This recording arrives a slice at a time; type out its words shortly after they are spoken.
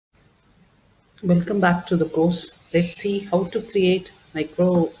Welcome back to the course. Let's see how to create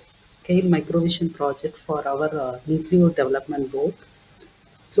Keil microvision project for our nucleo development board.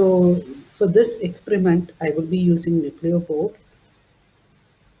 So for this experiment, I will be using nucleo board,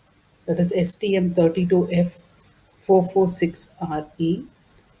 that is STM32F446RE.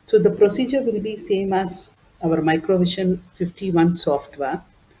 So the procedure will be same as our microvision 51 software.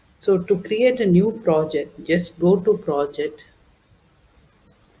 So to create a new project, just go to project,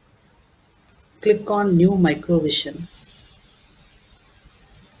 click on new microvision.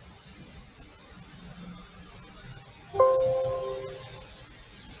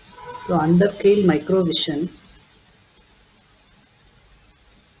 So under Keil microvision,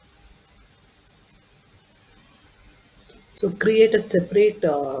 so create a separate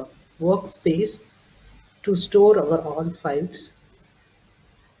workspace to store our all files.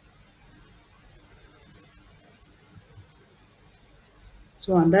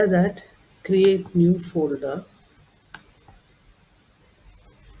 So under that, create new folder.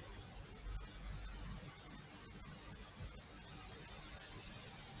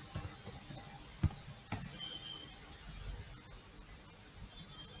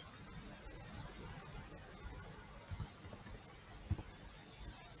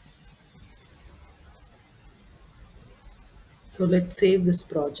 So let's save this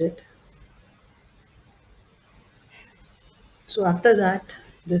project. So after that,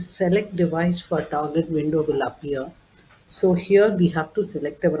 this select device for target window will appear. So here we have to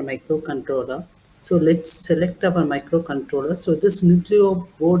select our microcontroller. So let's select our microcontroller. So this nucleo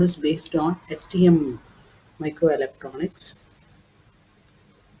board is based on STM microelectronics.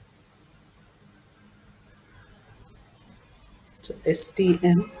 So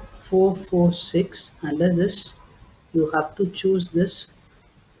STM446, under this you have to choose this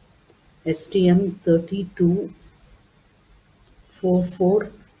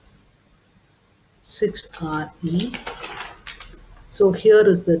STM32446RE. So here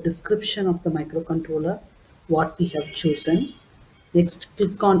is the description of the microcontroller, what we have chosen. Next,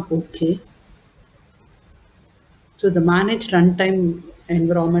 click on OK. So the manage runtime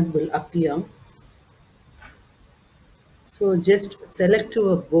environment will appear. So just select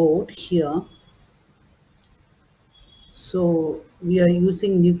your board here. So we are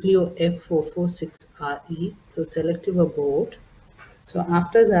using Nucleo F446RE. So select your board. So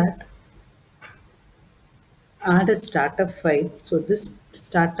after that, add a startup file. So this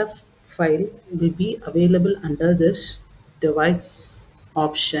startup file will be available under this device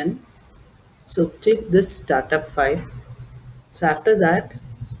option. So click this startup file. So after that,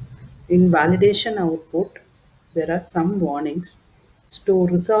 in validation output, there are some warnings. So to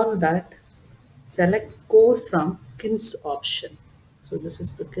resolve that, select core from KIMS option. So this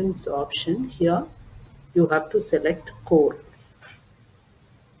is the KIMS option. Here you have to select core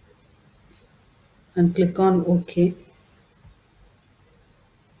and click on OK.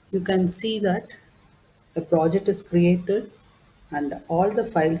 You can see that the project is created and all the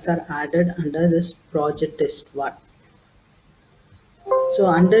files are added under this project test 1. So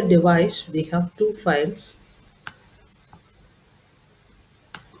under device, we have two files.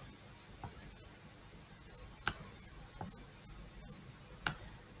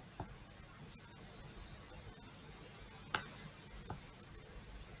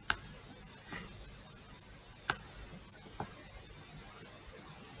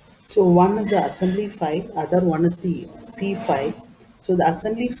 So one is the assembly file, other one is the C file. So the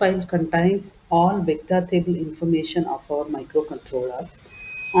assembly file contains all vector table information of our microcontroller,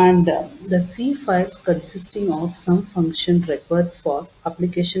 and the C file consisting of some function required for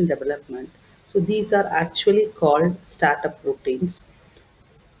application development. So these are actually called startup routines.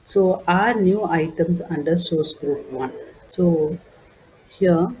 So add new items under source group 1. So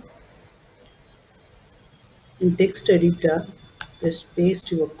here in text editor, just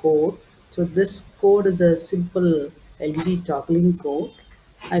paste your code. So this code is a simple LED toggling code.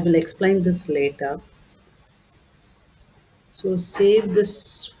 I will explain this later. So save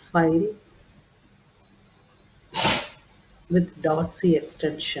this file with .c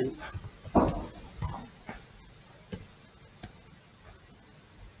extension.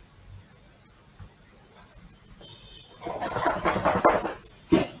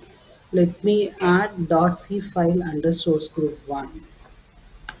 Let me add .c file under source group 1.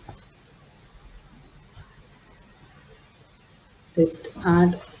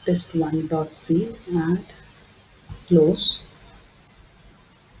 Add test1.c, add, close.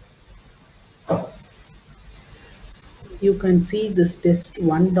 You can see this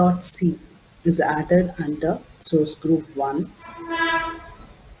test1.c is added under source group 1.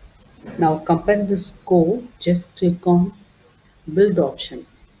 Now compare this code, just click on build option.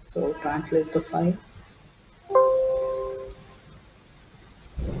 So translate the file.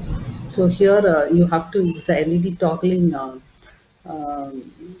 So here you have to use a LED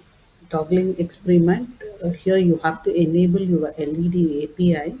toggling experiment. Here you have to enable your LED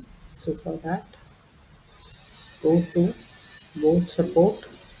API. So for that, go to board support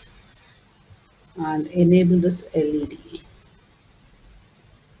and enable this LED.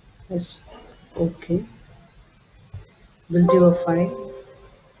 Yes, okay. Build your file.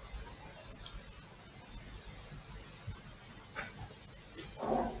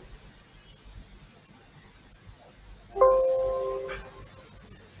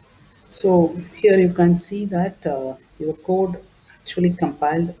 So here you can see that your code actually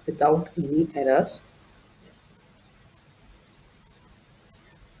compiled without any errors.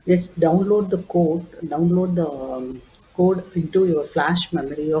 Just download the code into your flash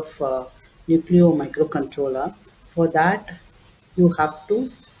memory of Nucleo microcontroller. For that, you have to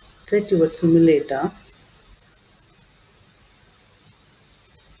set your simulator.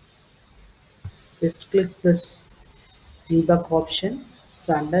 Just click this debug option.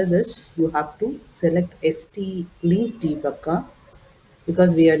 So under this, you have to select ST link debugger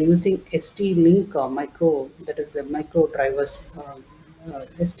because we are using ST link micro, that is a micro drivers,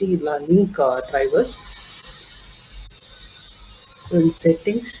 ST link drivers. So in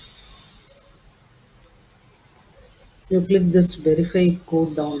settings, you click this verify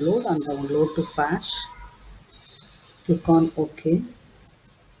code download and download to flash. Click on OK.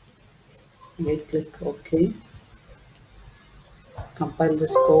 Right click OK. Compile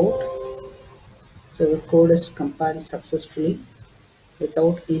this code. So the code is compiled successfully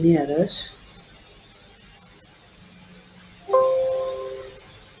without any errors.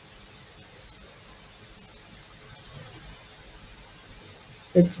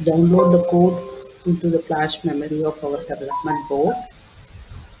 Let's download the code into the flash memory of our development board.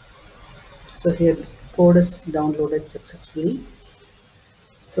 So here code is downloaded successfully.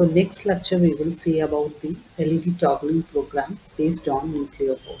 So next lecture we will see about the LED toggling program based on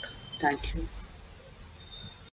Nucleo board. Thank you.